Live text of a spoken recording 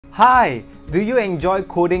Hi, do you enjoy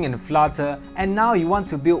coding in Flutter and now you want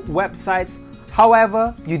to build websites?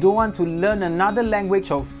 However, you don't want to learn another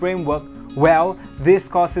language or framework? Well, this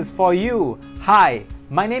course is for you. Hi,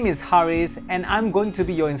 my name is Haris and I'm going to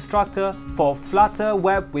be your instructor for Flutter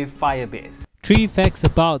Web with Firebase. 3 facts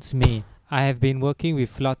about me. I have been working with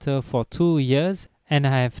Flutter for 2 years and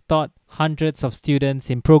I have taught hundreds of students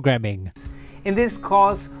in programming. In this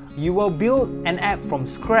course, you will build an app from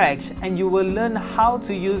scratch and you will learn how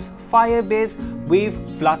to use Firebase with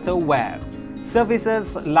Flutter Web.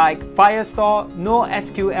 Services like Firestore,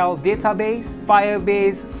 NoSQL database,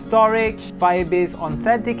 Firebase storage, Firebase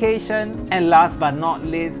Authentication, and last but not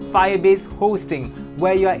least, Firebase Hosting,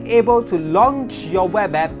 where you are able to launch your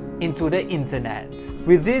web app into the internet.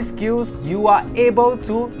 With these skills, you are able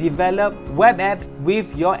to develop web apps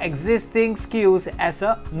with your existing skills as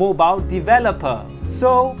a mobile developer.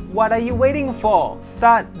 So, what are you waiting for?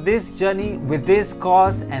 Start this journey with this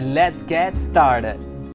course and let's get started.